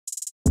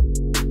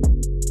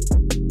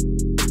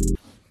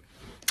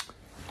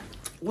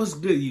What's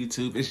good,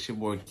 YouTube? It's your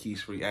boy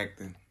Keith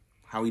reacting.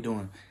 How we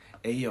doing?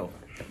 Hey, yo.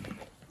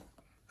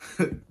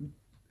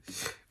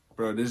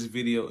 Bro, this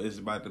video is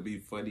about to be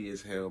funny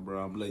as hell,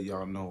 bro. I'm letting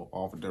y'all know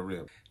off the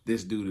rip.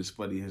 This dude is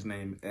funny. His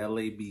name is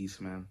LA Beast,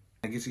 man.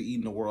 I guess he's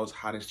eating the world's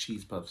hottest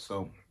cheese puff.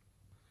 So,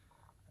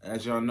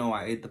 as y'all know,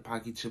 I ate the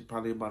Pocky chip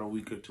probably about a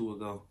week or two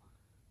ago.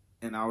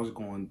 And I was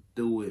going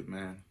through it,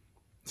 man.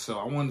 So,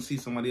 I want to see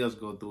somebody else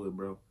go through it,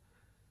 bro.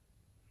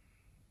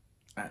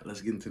 Alright,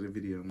 let's get into the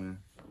video, man.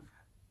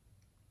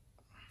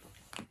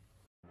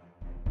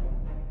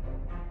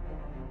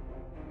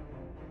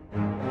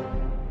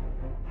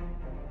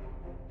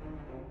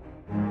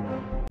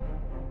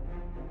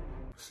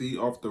 See,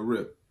 off the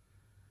rip,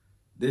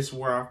 this is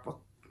where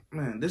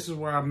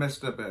I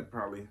messed up at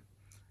probably.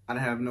 I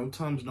didn't have no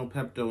Tums, no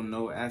Pepto,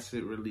 no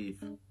acid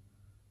relief,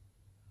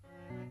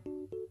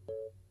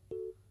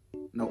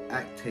 no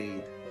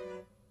Actaid.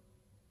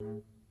 I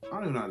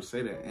don't even know how to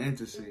say that.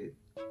 Antacid,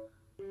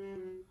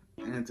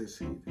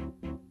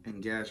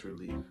 and gas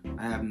relief.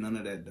 I have none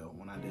of that though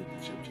when I did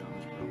the chip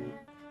challenge, bro.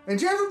 And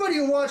to everybody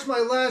who watched my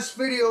last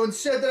video and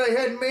said that I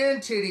had man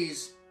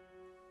titties,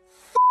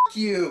 fuck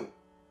you.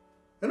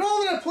 And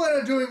all that I plan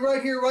on doing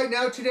right here, right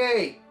now,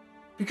 today,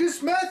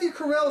 because Matthew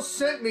Carell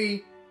sent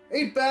me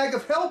a bag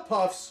of Hell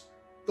Puffs,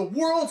 the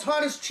world's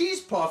hottest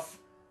cheese puff,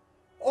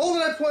 all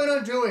that I plan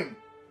on doing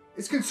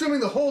is consuming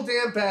the whole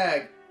damn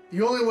bag,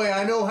 the only way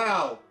I know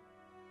how.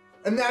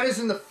 And that is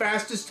in the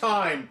fastest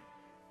time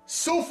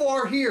so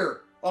far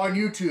here on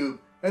YouTube.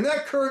 And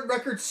that current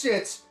record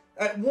sits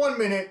at 1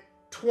 minute,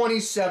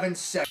 27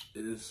 seconds.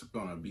 It's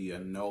gonna be a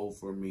no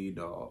for me,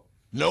 dog.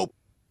 Nope.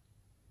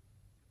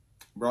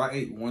 Bro, I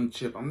ate one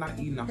chip. I'm not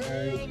eating a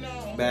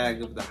whole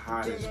bag of the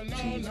hottest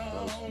cheese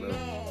puffs, bro.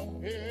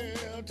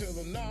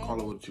 Call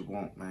it what you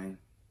want, man.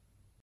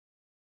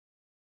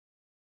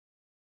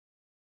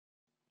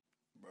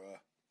 Bruh,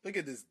 look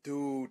at this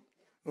dude.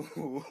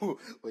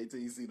 Wait till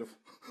you see the...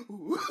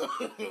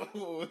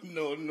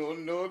 No.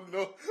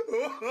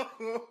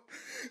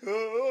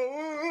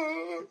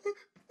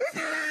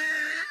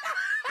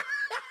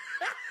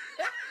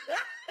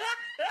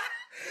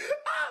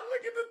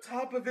 Look at the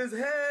top of his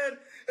head.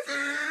 Look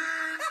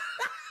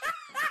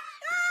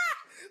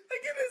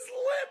at his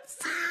lips.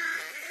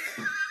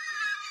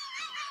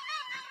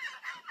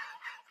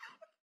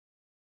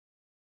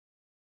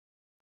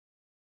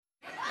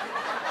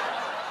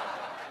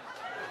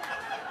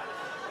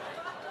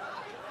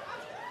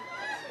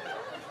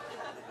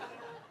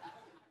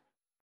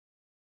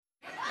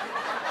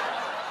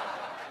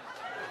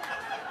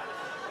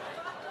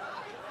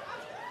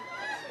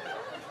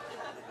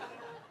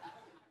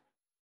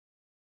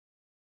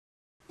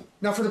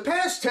 Now, for the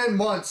past 10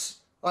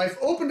 months, I've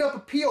opened up a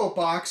P.O.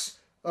 box,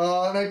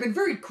 and I've been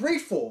very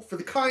grateful for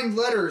the kind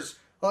letters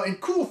and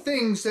cool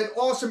things that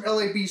awesome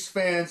LA Beast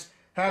fans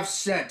have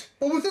sent.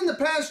 But within the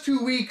past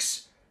 2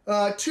 weeks, 2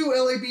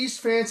 LA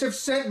Beast fans have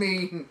sent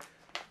me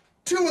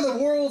 2 of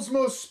the world's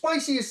most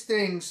spiciest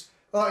things.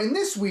 And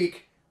this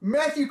week,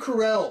 Matthew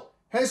Carell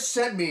has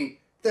sent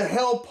me the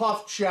Hell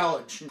Puff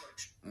Challenge.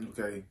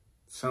 Okay,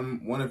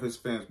 one of his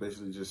fans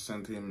basically just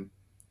sent him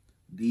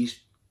these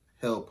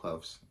Hell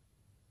Puffs.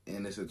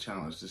 And it's a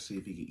challenge to see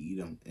if he can eat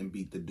them and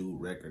beat the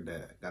dude record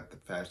that got the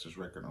fastest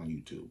record on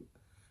YouTube.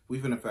 We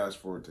finna fast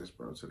forward this,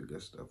 bro, to the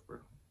good stuff, bro.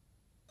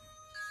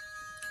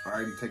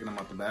 Alrighty, taking them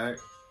out the bag.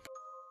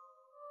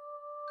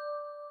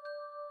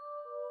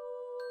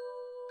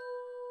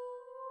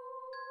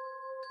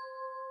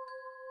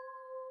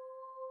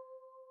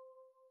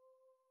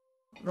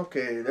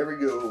 Okay, there we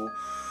go.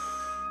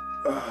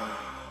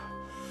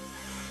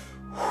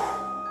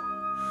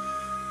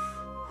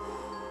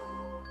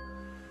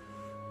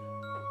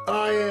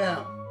 I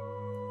am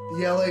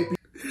the LA Beast.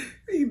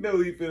 He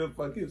know he finna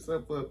fuck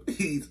himself up.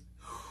 He's...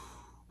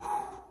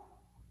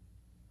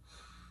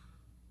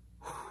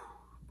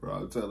 Bro,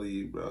 I'm telling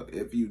you, bro.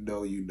 If you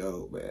know, you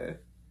know, man.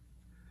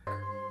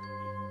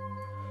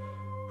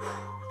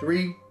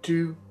 3,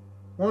 2,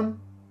 1.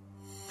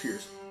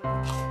 Cheers.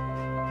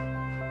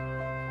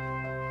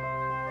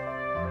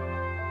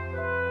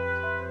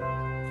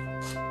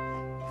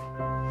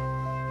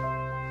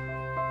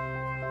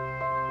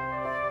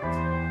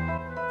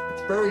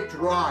 It's very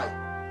dry.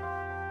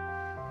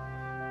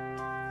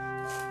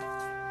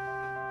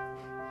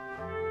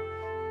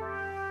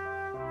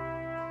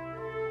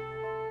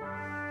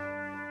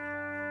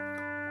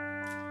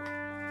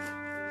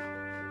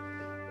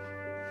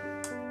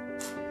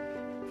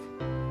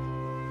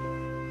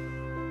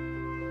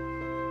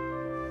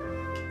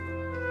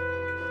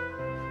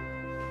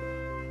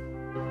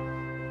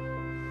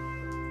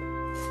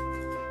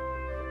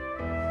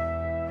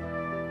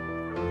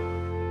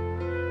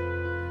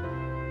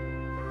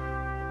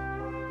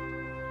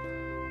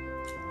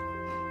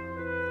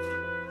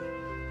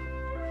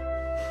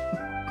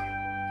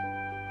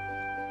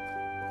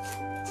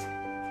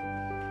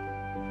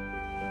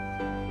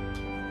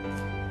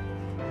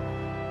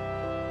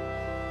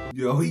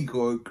 Yo, he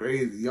going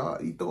crazy.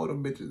 Y'all, he throwing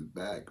them bitches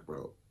back,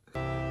 bro.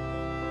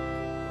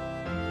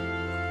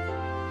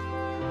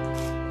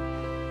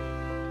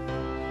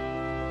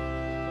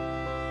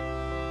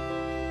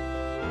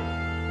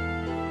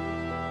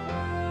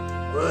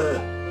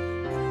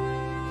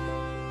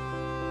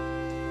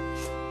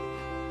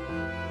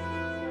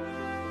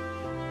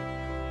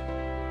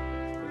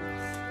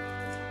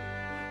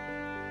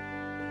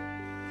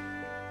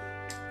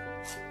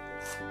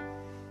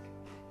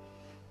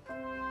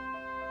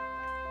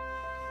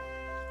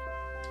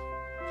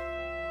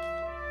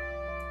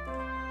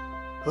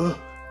 That's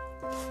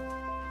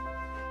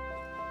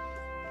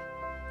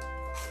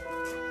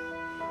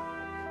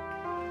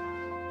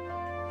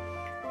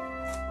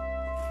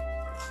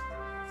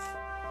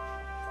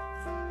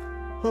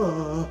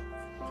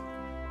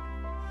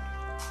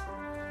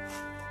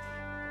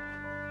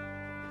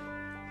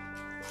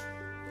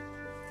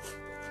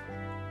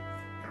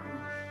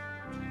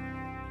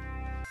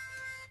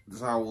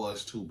how I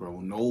was too,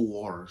 bro. No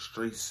water,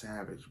 straight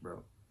savage,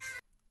 bro.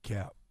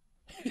 Cap.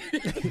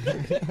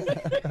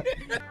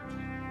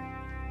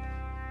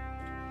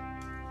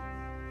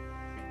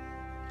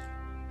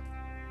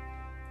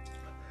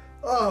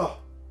 Oh.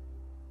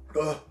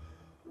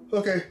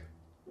 Okay.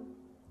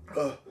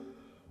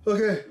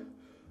 Okay.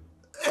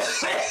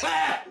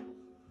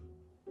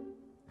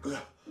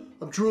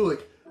 I'm drooling.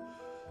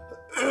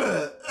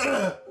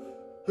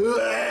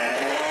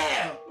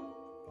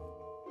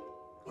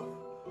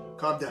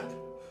 Calm down.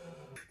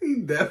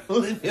 He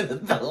definitely gonna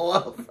throw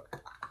up.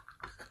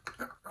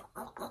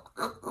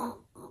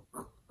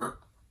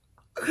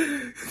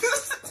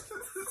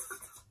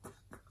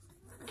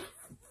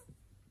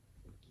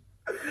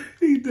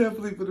 He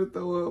definitely gonna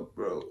throw up,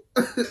 bro.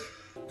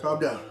 Calm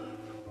down.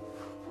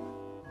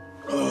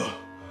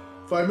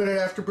 5-minute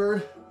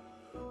afterburn.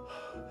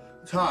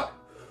 It's hot.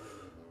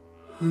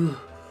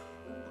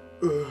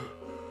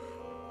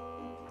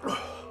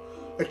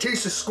 I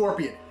taste a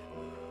scorpion.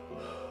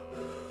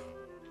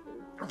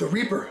 The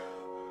Reaper.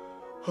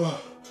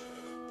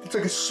 It's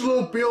like a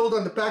slow build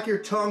on the back of your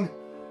tongue.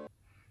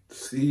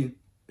 See,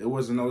 it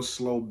wasn't no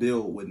slow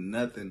build with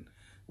nothing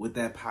with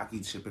that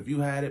Pocky chip. If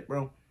you had it,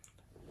 bro,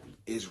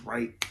 it's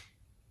right.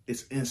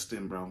 It's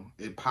instant, bro.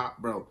 It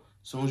popped, bro.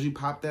 As soon as you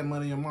pop that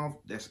money in your mouth,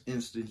 that's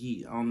instant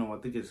heat. I don't know. I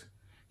think it's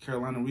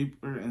Carolina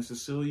Reaper and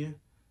Sicilia,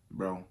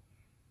 bro.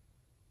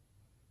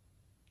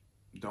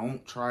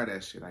 Don't try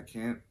that shit. I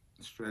can't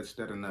stretch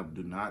that enough.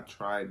 Do not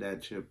try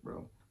that chip,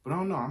 bro. But I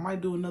don't know. I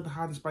might do another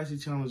hot and spicy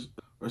challenge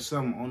or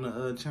something on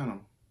the channel.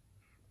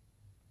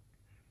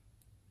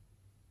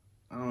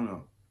 I don't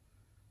know.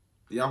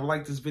 Y'all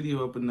like this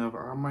video up enough?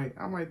 I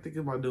might think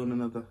about doing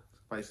another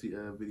spicy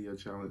video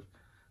challenge.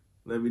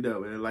 Let me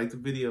know, man. Like the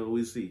video,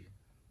 we'll see.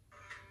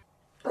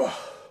 Oh,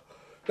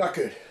 not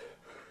good.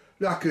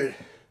 Not good.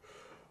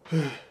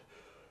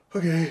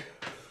 Okay.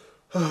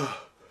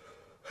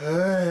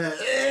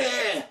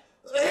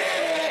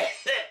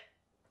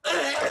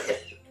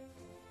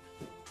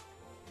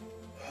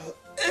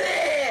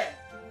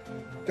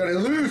 Did I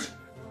lose?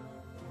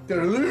 Did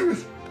I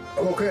lose?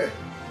 I'm okay.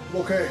 I'm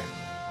okay.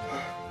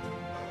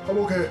 I'm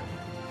okay.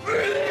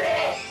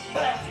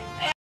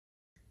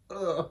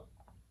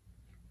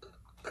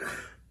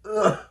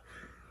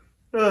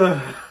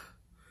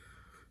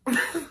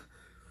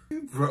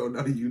 Bro,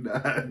 no, you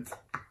not.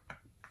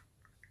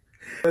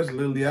 That's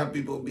literally how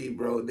people be,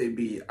 bro. They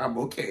be, I'm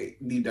okay,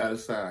 deep down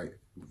inside.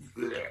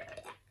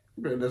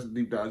 Bro, that's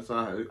deep down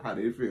inside how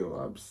they feel.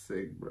 I'm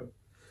sick, bro.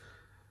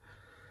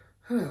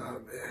 Oh,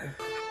 man.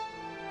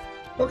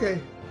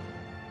 Okay.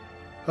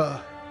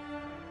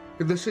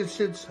 In this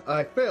instance,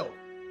 I failed.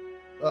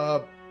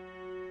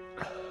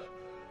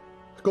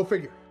 Go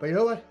figure. But you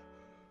know what?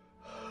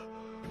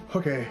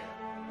 Okay.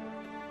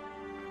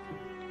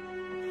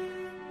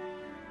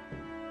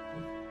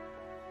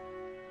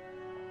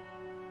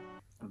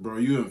 Bro,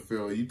 you and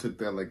Phil, you took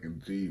that like a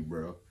G,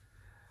 bro.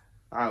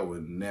 I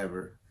would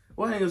never.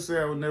 Well, I ain't gonna say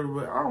I would never,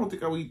 but I don't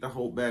think I would eat the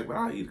whole bag, but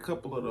I'll eat a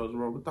couple of those,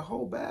 bro. But the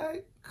whole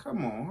bag?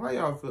 Come on. How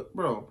y'all feel?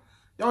 Bro,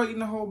 y'all eating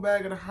the whole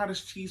bag of the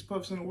hottest cheese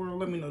puffs in the world?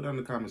 Let me know down in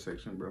the comment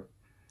section, bro.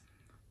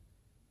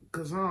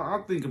 Because I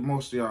think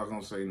most of y'all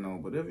gonna say no,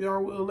 but if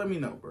y'all will, let me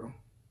know, bro.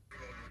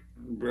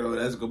 Bro,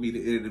 that's gonna be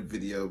the end of the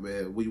video,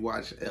 man. We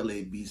watch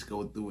LA Beast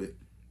go through it.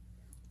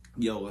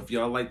 Yo, if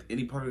y'all liked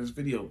any part of this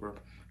video, bro,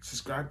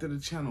 subscribe to the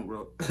channel,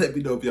 bro. Let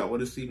me know if y'all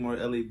want to see more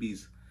LA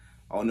Beast.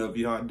 I don't know if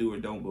y'all do or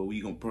don't, but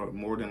we gonna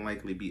more than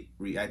likely be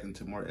reacting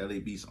to more LA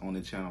Beast on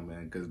the channel,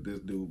 man. Because this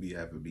dude be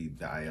having me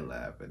dying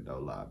laughing, no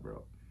lie,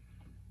 bro.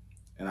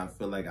 And I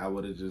feel like I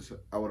would have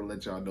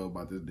let y'all know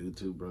about this dude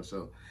too, bro.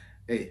 So,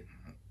 hey,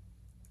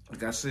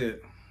 like I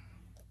said,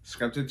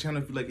 subscribe to the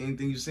channel if you like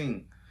anything you've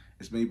seen.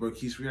 It's me, bro,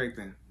 Keys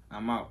Reacting.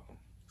 I'm out.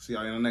 See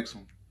y'all in the next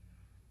one.